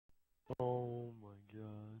Oh my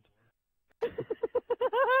god.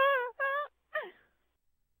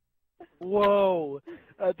 Whoa!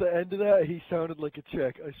 At the end of that, he sounded like a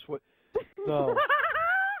chick. I swear. No.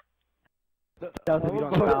 Stealthy, if you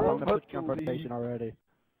don't stop, I'm gonna put you on leave. probation already.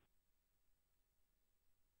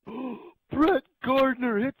 Brett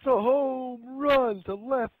Gardner hits a home run to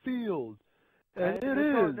left field. And it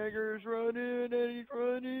is Nigger's running, and he's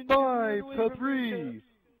running. 5-3.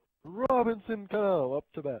 Robinson Cano up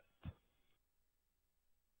to bat.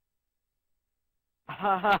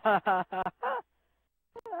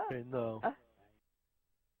 Okay, no.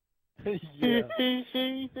 Yeah.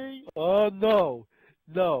 Oh, no.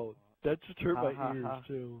 No. That just hurt my ears,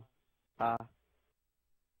 too.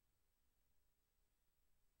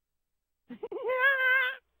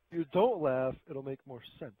 You don't laugh, it'll make more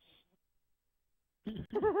sense. I'm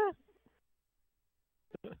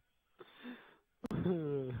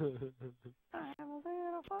a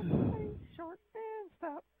little fucking short and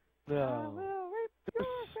stout. I No. will rip your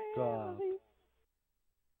Stop. family.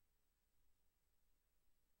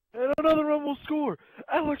 And another run will score.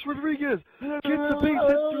 Alex Rodriguez gets the base hit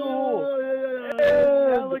through the hole. And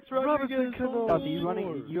Alex Rodriguez Robinson Cano Stealthy,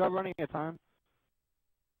 scores. you are running a time?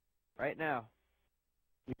 Right now.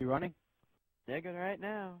 You running? Nigga, right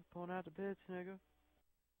now. Pulling out the pitch, nigga.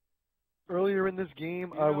 Earlier in this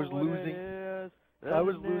game, You I know was what losing. it is. I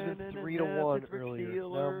was losing 3-1 Pittsburgh earlier.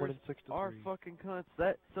 Steelers Now I'm winning 6-3. are fucking cunts.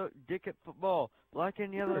 That suck dick at football. Black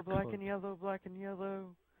and You're yellow, a black cunt. and yellow, black and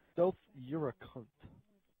yellow. Stealth, you're a cunt.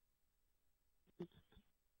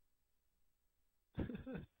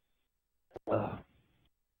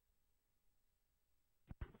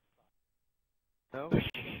 No?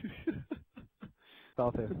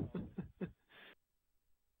 Stealthy.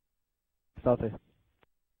 Stealthy.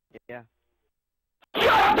 Yeah.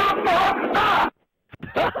 Shut the fuck up!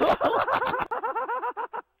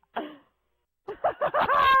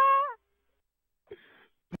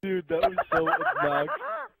 Dude, that was so obnoxious.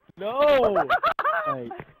 No! Hey,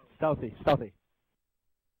 Stealthy. I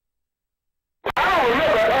don't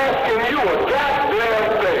remember asking you a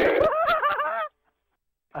goddamn thing.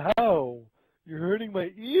 Ow! You're hurting my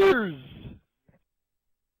ears!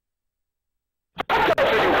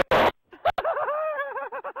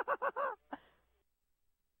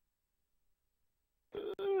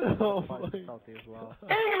 Oh my Stealthy as well.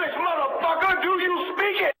 English, motherfucker, do you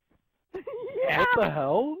speak it? Yeah. What the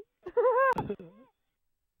hell?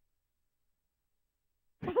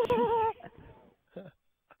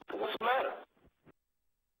 What's the matter?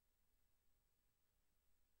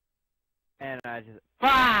 And I just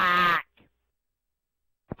fuck.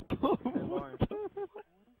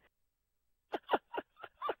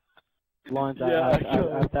 Lawrence,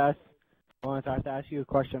 Yeah, Lawrence, I have to ask you a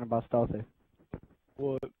question about Stealthy.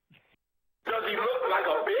 What? Does he look like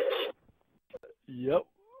a bitch? Yep.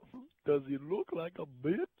 Does he look like a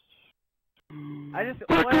bitch? I just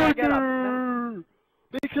when I got a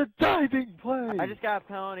Makes a diving play. I just got a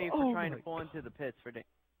penalty for Oh trying to my pull God. into the pits for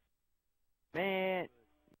man,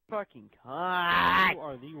 fucking cunt. You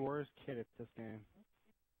are the worst kid at this game.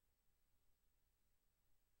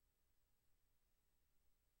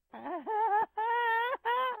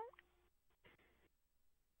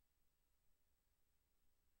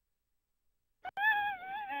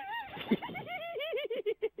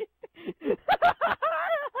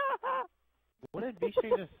 What did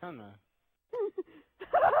B-String just send her?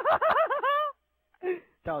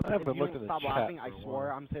 Stealthy, I haven't if you looked don't at the stop chat laughing, for I a swear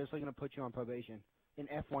while. I'm seriously gonna put you on probation in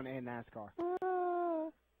F1 and NASCAR.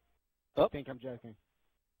 Oh. I think I'm joking.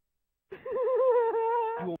 You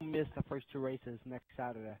will miss the first 2 races next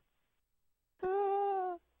Saturday.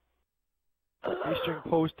 B-String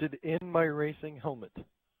posted in my racing helmet.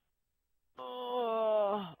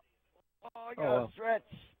 Oh, I gotta Oh. stretch.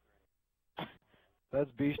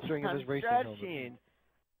 That's B-String in I'm his racing helmet. stretching.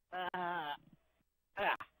 Alright.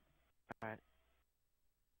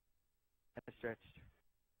 I stretched.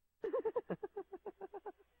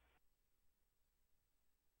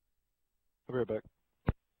 I'll be right back.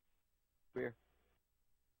 Beer.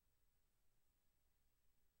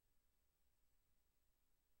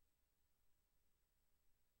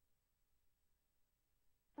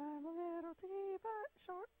 I'm a little teapot,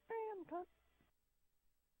 short and cut.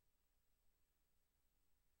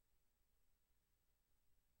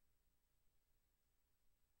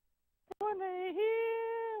 One day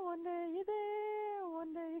here, one day you're there,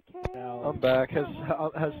 one day you can't. I'm back. Has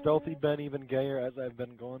Stealthy been even gayer as I've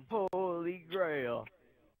been gone? Holy Grail.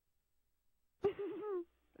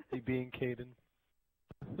 He being Caden.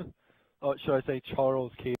 Oh, should I say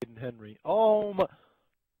Charles Caden Henry? Oh my!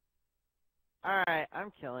 Alright,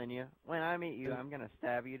 I'm killing you. When I meet you, I'm gonna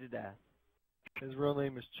stab you to death. His real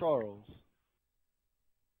name is Charles.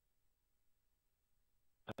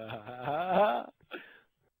 If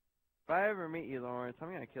I ever meet you, Lawrence,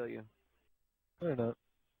 I'm gonna kill you. Or not.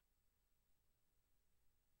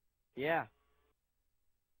 Yeah.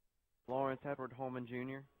 Lawrence Edward Holman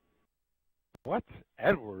Jr. What?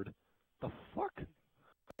 Edward? The fuck?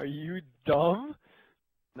 Are you dumb?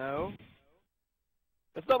 No?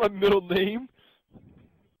 That's not my middle name.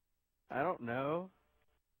 I don't know.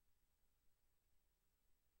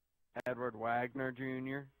 Edward Wagner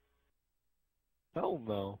Jr. Hell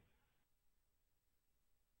no.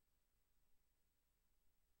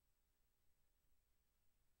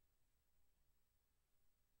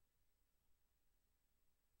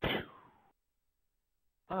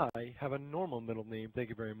 I have a normal middle name, thank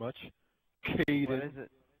you very much. Caden. What is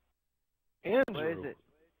it? Andrew. What is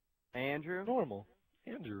it? Andrew? Normal.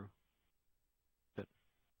 Andrew.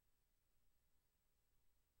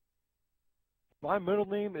 My middle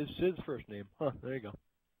name is Sid's first name. Huh, there you go.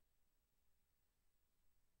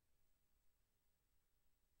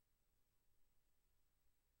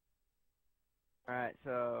 Alright,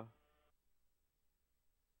 so...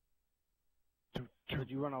 Would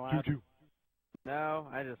you run a lap? No,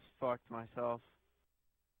 I just fucked myself.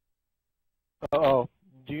 Uh-oh.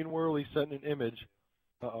 Dean Worley sent an image.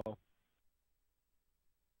 Uh-oh.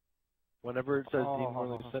 Whenever it says Dean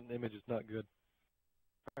Worley sent an image, it's not good.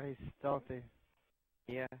 He's stealthy.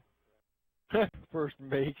 Yeah. First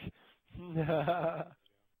make. Name.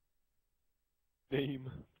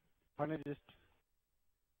 Why don't you just...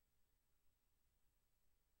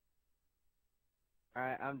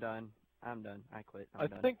 Alright, I'm done. I'm done. I quit. I'm I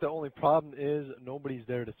done. think the only problem is nobody's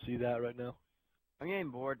there to see that right now. I'm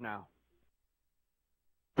getting bored now.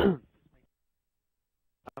 You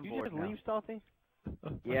bored just now. leave stealthy?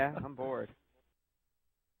 Yeah, I'm bored.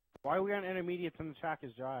 Why are we on intermediates and the track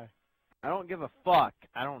is dry? I don't give a fuck.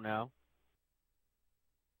 I don't know.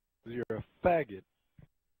 You're a faggot,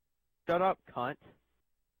 Shut up, cunt.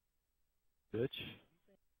 bitch.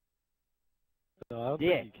 No, I don't Dick.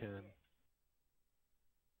 think you can.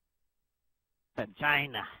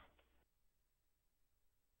 Vagina.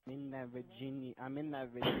 I'm in that Virginia. I'm in that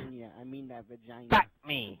Virginia. I mean that vagina. Fuck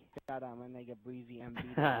me. God, I'm a nigga breezy and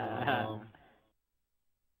beat.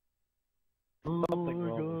 Something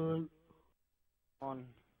wrong. On.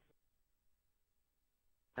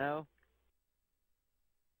 No.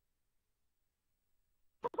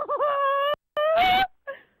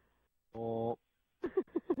 Oh.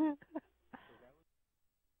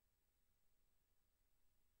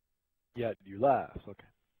 Yeah, you laugh. Okay.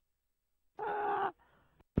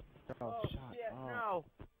 Oh, shut Yeah, up. no.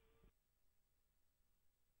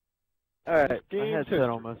 Alright, my Game's headset history.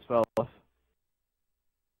 almost fell off.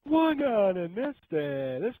 One on and this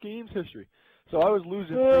day. This game's history. So I was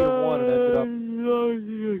losing 3-1 and ended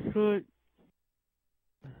up.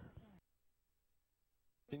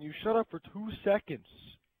 Can you shut up for 2 seconds?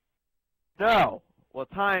 No. Well,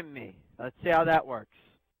 time me. Let's see how that works.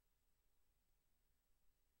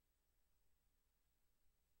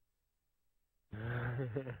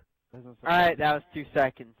 Alright, that was 2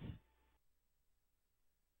 seconds.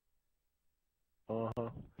 Uh-huh.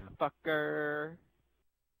 Fucker.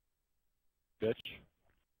 Bitch.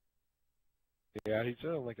 Yeah, he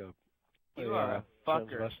sounded like a... You are a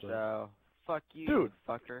fucker, transvestite. so fuck you, Dude.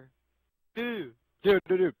 fucker. Dude.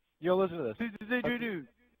 Dude. Yo, listen to this. Dude.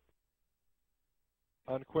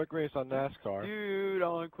 On Quick Race on NASCAR. Dude,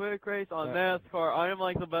 on Quick Race on Yeah. NASCAR, I am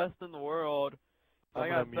like the best in the world. I'm I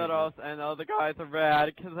gonna got mute set off, and the other guys are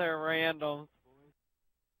bad because they're random.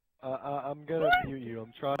 I'm gonna mute you.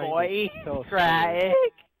 I'm trying Boy, to tell a story. tragic.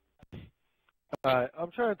 Alright,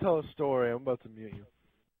 I'm trying to tell a story. I'm about to mute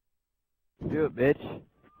you. Do it, bitch.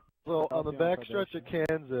 So on the Healthy on backstretch of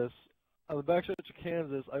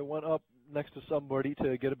Kansas, I went up next to somebody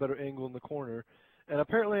to get a better angle in the corner, and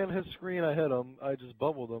apparently on his screen I hit him. I just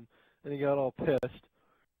bubbled him, and he got all pissed.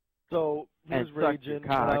 So he And was sucked your raging,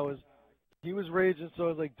 cock. he was raging. So I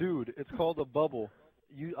was like, dude, it's called a bubble.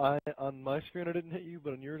 On my screen I didn't hit you,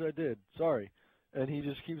 but on yours I did. Sorry. And he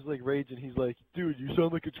just keeps like raging. He's like, dude, you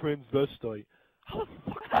sound like a transvestite. How the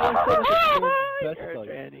fuck do I sound like a You're a transvestite?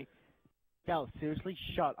 tranny. Cal, seriously,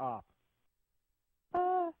 shut up.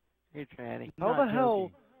 You're a tranny. How Not the hell?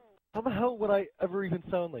 joking. How the hell would I ever even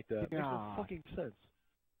sound like that? Makes no God. fucking sense.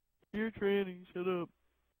 You're a tranny. Shut up.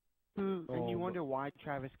 And you Oh, wonder why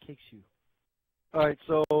Travis kicks you. All right,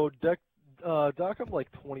 so dock up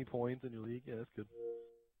like 20 points in your league. Yeah, that's good.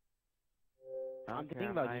 I'm Okay, thinking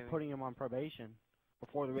about I- just putting him on probation.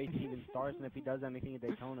 before the race even starts, and if he does anything at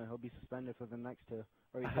Daytona, he'll be suspended for the next two,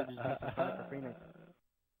 or he could just be suspended for Phoenix.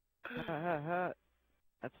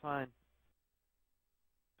 That's fine.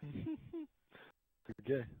 You're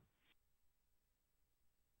gay.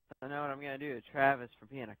 I know what I'm gonna do to Travis for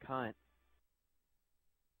being a cunt.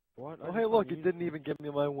 What? Oh, hey, look, it didn't even give me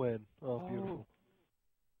my win. Oh, beautiful.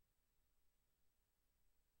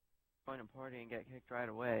 Join a party and get kicked right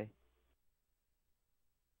away.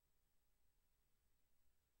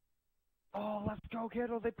 Oh, let's go,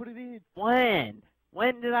 kiddo. They put it in. When?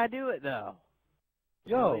 When did I do it though?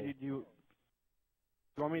 Yo. Really, you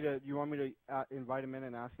want me to invite him in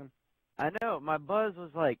and ask him? I know my buzz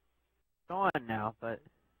was like gone now, but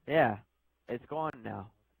yeah, it's gone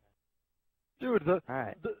now. Dude, All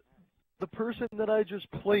right. the person that I just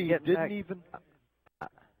played didn't even...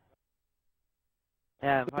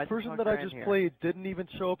 Yeah, the person that I just played didn't even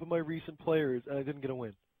show up in my recent players, and I didn't get a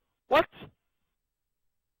win. What?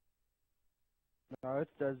 No, it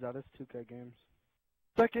does that. It's 2K games.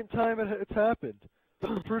 Second time it's happened.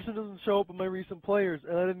 The person doesn't show up in my recent players,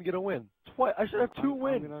 and I didn't get a win. Twice. I should have two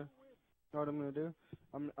wins. You know what I'm gonna do?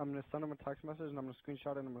 I'm gonna send him a text message, and I'm gonna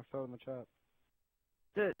screenshot it, and I'm gonna throw it in the chat.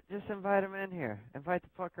 Just invite him in here. Invite the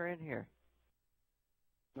fucker in here.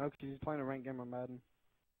 No, 'cause he's playing a ranked game on Madden.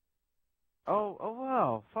 Oh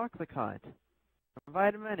wow, fuck the cunt.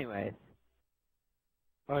 Invite him anyways.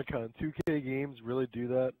 Icon, 2K games really do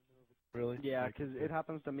that? Really? Yeah, 'cause it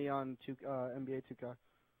happens to me on NBA 2K.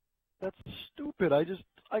 That's stupid.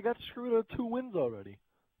 I got screwed out of 2 wins already.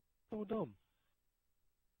 So dumb.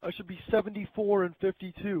 I should be 74 and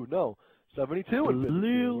 52. No, 72 and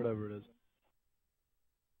 52, whatever it is.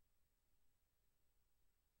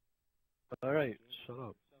 All right, shut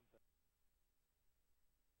up.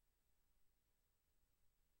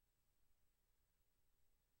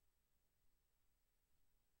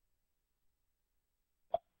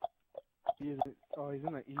 He's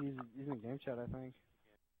in game chat, I think.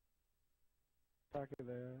 Back of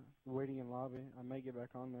there, waiting in lobby. I may get back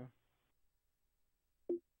on there.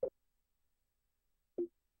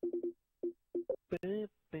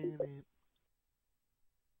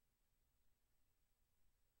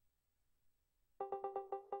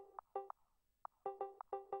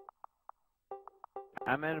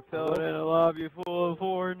 I'm in a lobby full of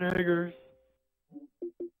 4 niggers.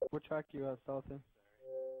 What track you at, Stealthy?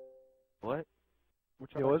 What?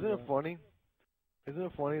 Yeah, wasn't it funny? Isn't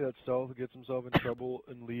it funny that Stealth gets himself in trouble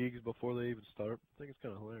in leagues before they even start? I think it's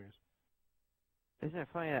kind of hilarious. Isn't it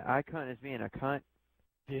funny that Icon is being a cunt?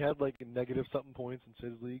 He had like a negative something points in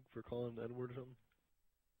his league for calling the N-word or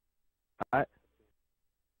something.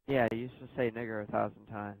 Yeah, he used to say nigger 1,000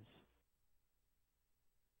 times.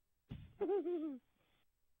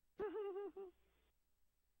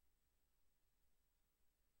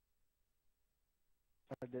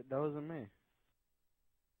 That wasn't me.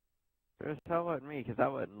 Just tell it wasn't me, because I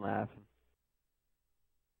wasn't laughing.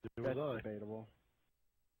 It was I. Debatable.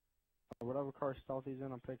 Whatever car Stealthy's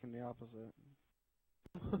in, I'm picking the opposite.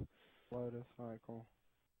 Lotus. Alright, cool.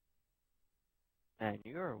 Man,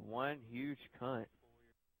 you are one huge cunt.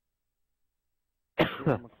 Yeah,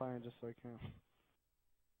 I'm McLaren just so I can.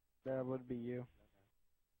 That would be you.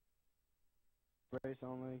 Race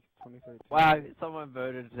only, 2013. Wow, someone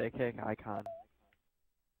voted to kick Icon.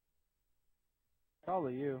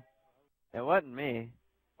 Probably you. It wasn't me.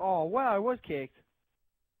 Oh, wow, I was kicked.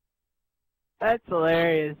 That's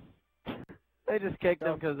hilarious. They just kicked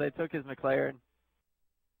him because they took his McLaren.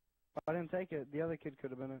 I didn't take it. The other kid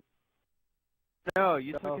could have been it. No,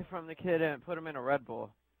 you took it from the kid and put him in a Red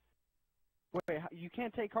Bull. Wait, you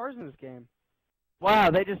can't take cars in this game.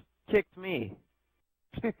 Wow, they just kicked me.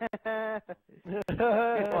 Well,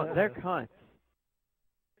 They're cunts.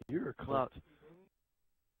 You're a cunt. Well,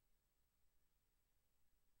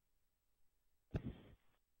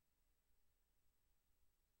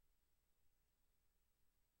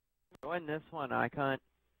 join this one, Icon.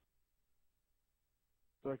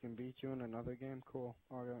 So I can beat you in another game? Cool.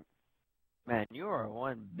 Alright. Man, you are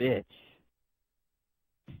one bitch.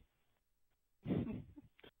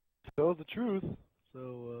 Tell the truth.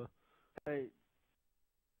 So, Hey,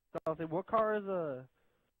 Stealthy, what car is that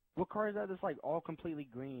that's like all completely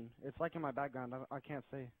green? It's like in my background. I can't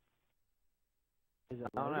see. Is it?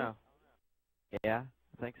 I don't know. Yeah,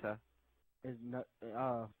 I think so. I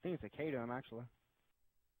think it's a Caden actually.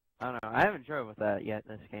 I don't know. I haven't drove with that yet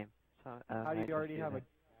in this game. So, How do you already have a?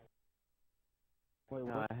 Wait,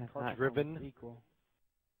 No, what I have car not. Driven? equal?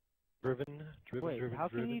 driven, Wait, how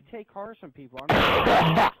driven. can you take cars from people?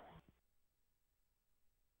 I'm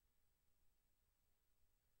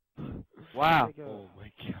Wow. Oh my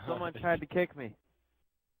god. Someone tried to kick me.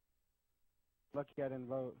 Lucky I didn't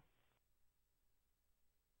vote.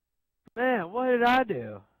 Man, what did I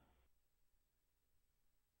do?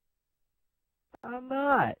 I'm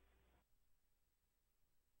not.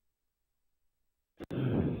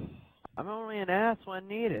 I'm only an ass when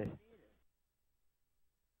needed.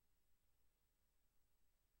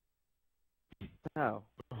 No.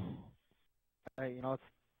 Hey, you know, it's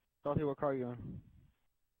Salty, what car you in?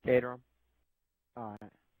 Cater 'em.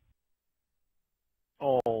 Alright.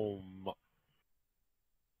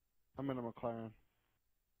 I'm in a McLaren.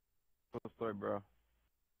 What's the story, bro?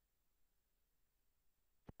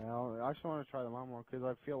 I actually want to try them out more because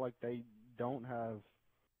I feel like they don't have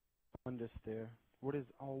Honda there. What is...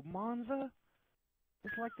 Oh, Monza?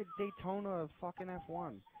 It's like the Daytona of fucking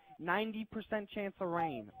F1. 90% chance of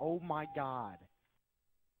rain. Oh my god.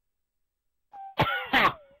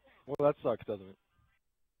 Well, that sucks, doesn't it?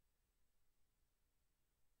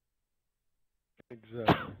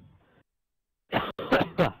 Exactly.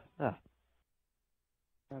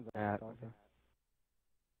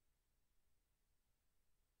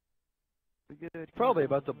 Good. Probably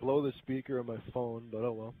about to blow the speaker on my phone, but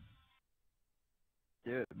oh well.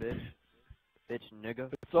 Do it, bitch. Bitch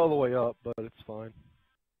nigga. It's all the way up, but it's fine.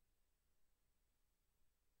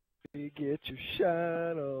 You get your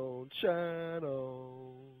shine on, shine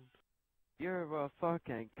on. You're a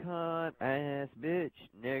fucking cunt ass bitch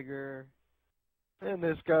nigger. And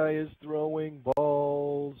this guy is throwing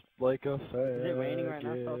balls like a faggot. Is it raining right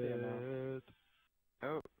now, Salty, or no?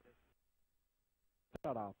 Oh.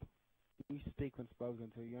 Shut up. You speak when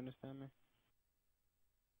spoken to, you understand me?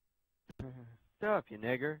 Shut up, you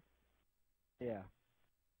nigger. Yeah.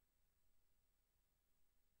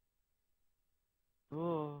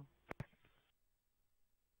 Oh.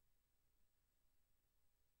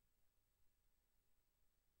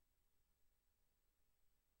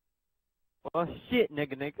 Oh shit,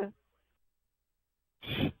 nigga.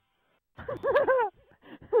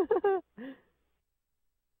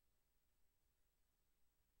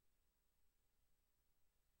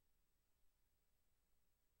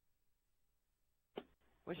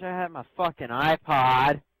 Wish I had my fucking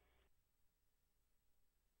iPod.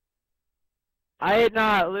 I did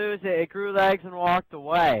not lose it. It grew legs and walked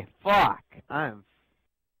away. Fuck. I'm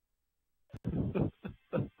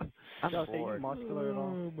Salty, you bored. muscular at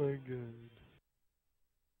all? Oh my god.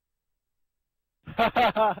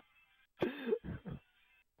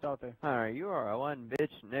 Salty. Alright, you are a one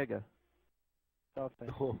bitch nigga. Salty.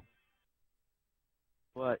 Oh.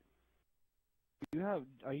 What?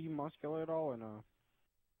 Are you muscular at all or no?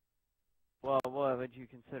 Well, what would you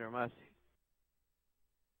consider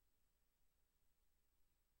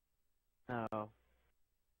No.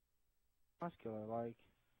 Muscular, like...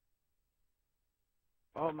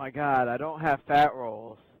 Oh my god, I don't have fat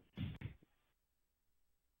rolls.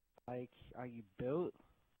 Like, are you built?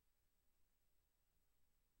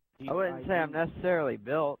 I wouldn't say I'm necessarily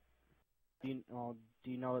built. Do you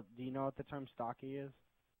know what the term stocky is?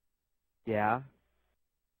 Yeah.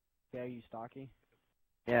 Yeah, are you stocky?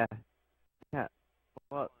 Yeah. Yeah.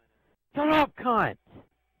 Well, shut up, cunt!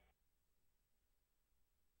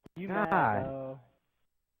 You God. mad, though?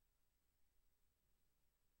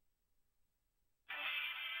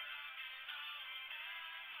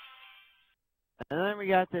 And then we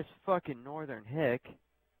got this fucking northern hick.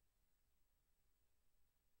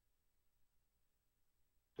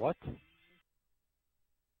 What?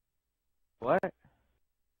 What?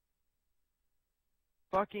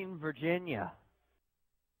 Fucking Virginia.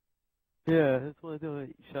 Yeah, that's what I do.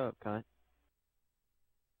 Shut up, cunt.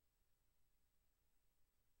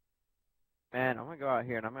 Man, I'm gonna go out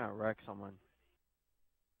here and I'm gonna wreck someone.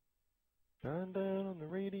 Down on the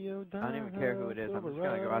radio, I don't even care who it is. I'm just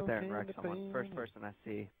gonna go out there and wreck someone. First person I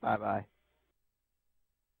see. Bye bye.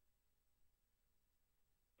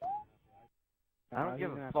 I don't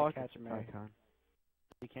give a fuck. Catch me.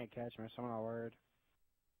 You can't catch me. Someone all word.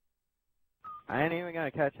 I ain't even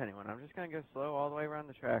gonna catch anyone. I'm just gonna go slow all the way around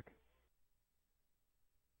the track.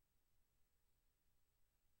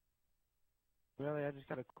 Really? I just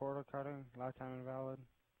got a quarter cutting. Lifetime invalid.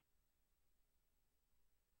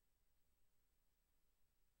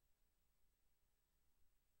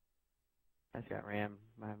 I just got rammed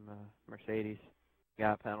by Mercedes.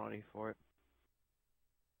 Got a penalty for it.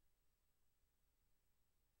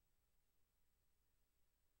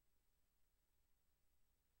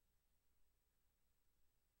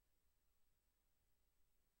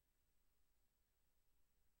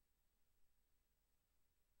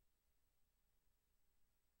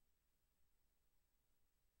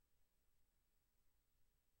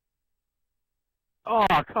 Oh,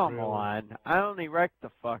 come Really? on. I only wrecked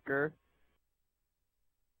the fucker.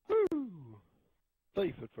 Woo.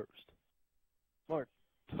 Safe at first. Mark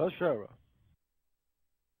Teixeira.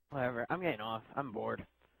 Whatever. I'm getting off. I'm bored.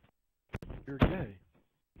 You're gay.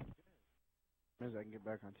 Maybe I can get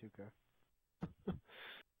back on 2K.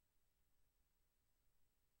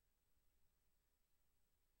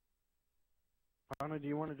 Anna, do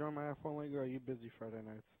you want to join my F1 league, or are you busy Friday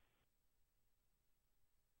nights?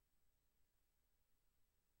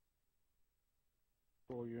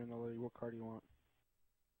 Cool, you're in the league. What car do you want?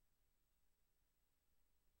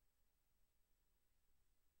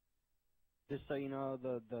 Just so you know,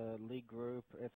 the league group, it's